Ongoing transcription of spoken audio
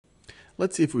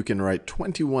Let's see if we can write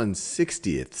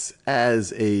 21/60ths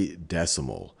as a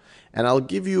decimal. And I'll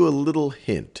give you a little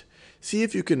hint. See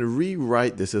if you can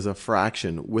rewrite this as a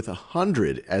fraction with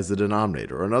 100 as the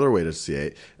denominator. Or another way to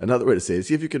say it,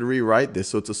 see if you can rewrite this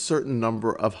so it's a certain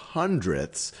number of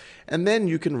hundredths, and then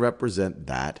you can represent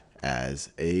that as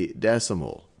a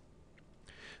decimal.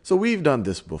 So we've done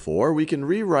this before. We can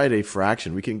rewrite a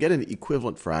fraction. We can get an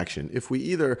equivalent fraction if we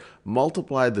either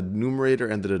multiply the numerator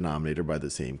and the denominator by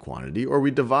the same quantity, or we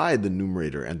divide the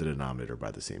numerator and the denominator by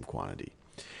the same quantity.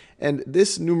 And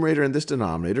this numerator and this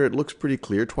denominator, it looks pretty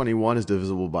clear. 21 is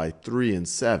divisible by 3 and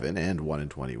 7, and 1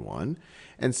 and 21.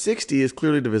 And 60 is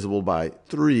clearly divisible by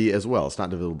 3 as well. It's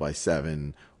not divisible by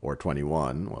 7 or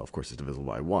 21. Well, of course, it's divisible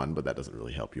by 1, but that doesn't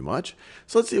really help you much.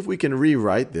 So let's see if we can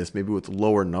rewrite this, maybe with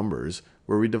lower numbers,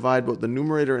 where we divide both the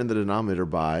numerator and the denominator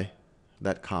by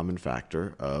that common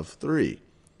factor of 3.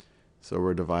 So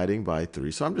we're dividing by 3.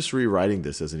 So I'm just rewriting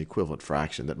this as an equivalent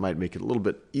fraction. That might make it a little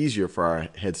bit easier for our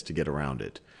heads to get around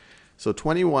it. So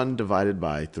 21 divided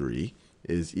by 3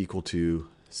 is equal to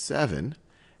 7,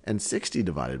 and 60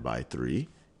 divided by 3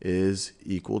 is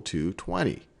equal to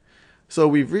 20. So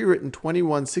we've rewritten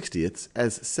 21/60ths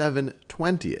as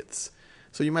 7/20ths.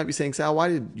 So you might be saying, Sal, why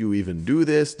did you even do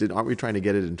this? Aren't we trying to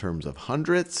get it in terms of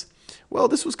hundredths? Well,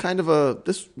 this was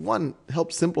this one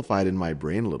helped simplify it in my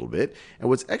brain a little bit. And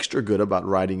what's extra good about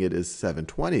writing it as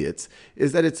 7/20ths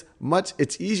is that it's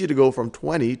easy to go from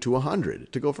 20 to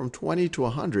 100. To go from 20 to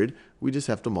 100, we just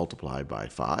have to multiply by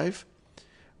 5.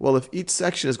 Well, if each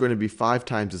section is going to be 5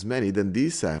 times as many, then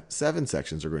these 7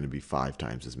 sections are going to be 5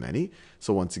 times as many.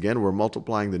 So once again, we're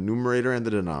multiplying the numerator and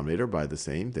the denominator by the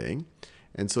same thing.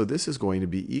 And so this is going to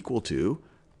be equal to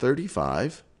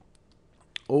 35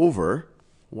 over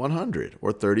 100,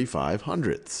 or 35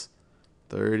 hundredths.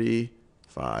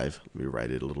 35, let me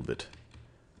write it a little bit.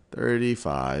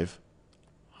 35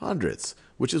 hundredths,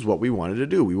 which is what we wanted to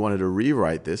do. We wanted to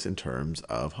rewrite this in terms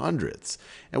of hundredths.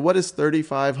 And what is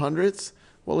 35 hundredths?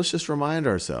 Well, let's just remind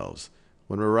ourselves.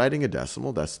 When we're writing a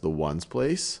decimal, that's the ones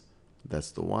place.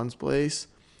 That's the ones place.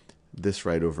 This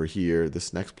right over here,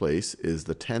 this next place is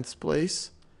the tenths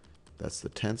place. That's the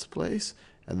tenths place.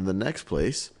 And then the next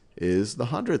place is the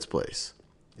hundredths place.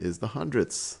 Is the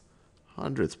hundredths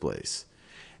place.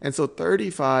 And so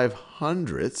 35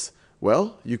 hundredths,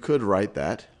 well, you could write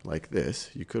that like this.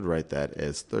 You could write that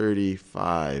as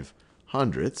 35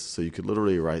 hundredths. So you could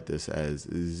literally write this as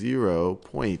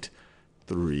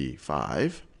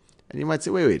 0.35. And you might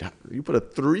say, wait, you put a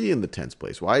 3 in the tenths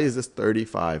place. Why is this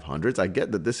 35 hundredths? I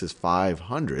get that this is 5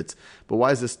 hundredths, but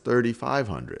why is this 35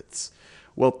 hundredths?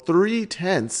 Well, 3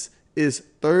 tenths is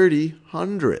 30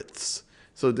 hundredths.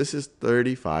 So this is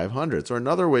 35 hundredths. Or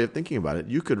another way of thinking about it,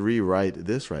 you could rewrite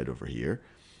this right over here.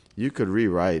 You could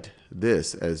rewrite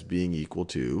this as being equal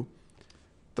to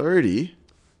 30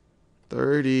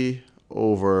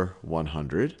 over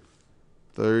 100,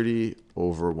 30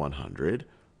 over 100,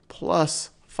 plus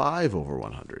 5 over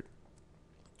 100,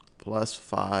 plus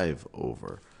 5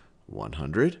 over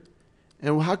 100.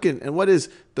 And what is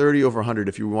 30 over 100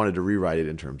 if you wanted to rewrite it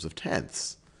in terms of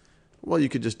tenths? Well, you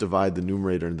could just divide the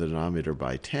numerator and the denominator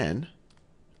by 10,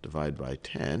 divide by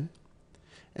 10,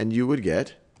 and you would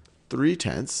get 3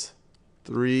 tenths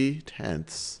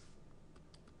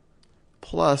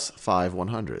plus 5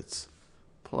 100ths,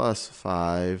 plus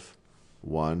 5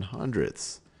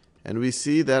 100ths. And we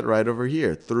see that right over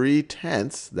here. 3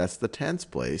 tenths, that's the tenths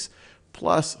place,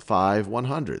 plus 5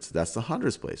 100ths, that's the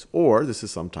hundredths place. Or this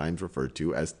is sometimes referred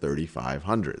to as 35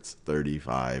 hundredths,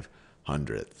 35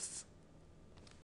 hundredths.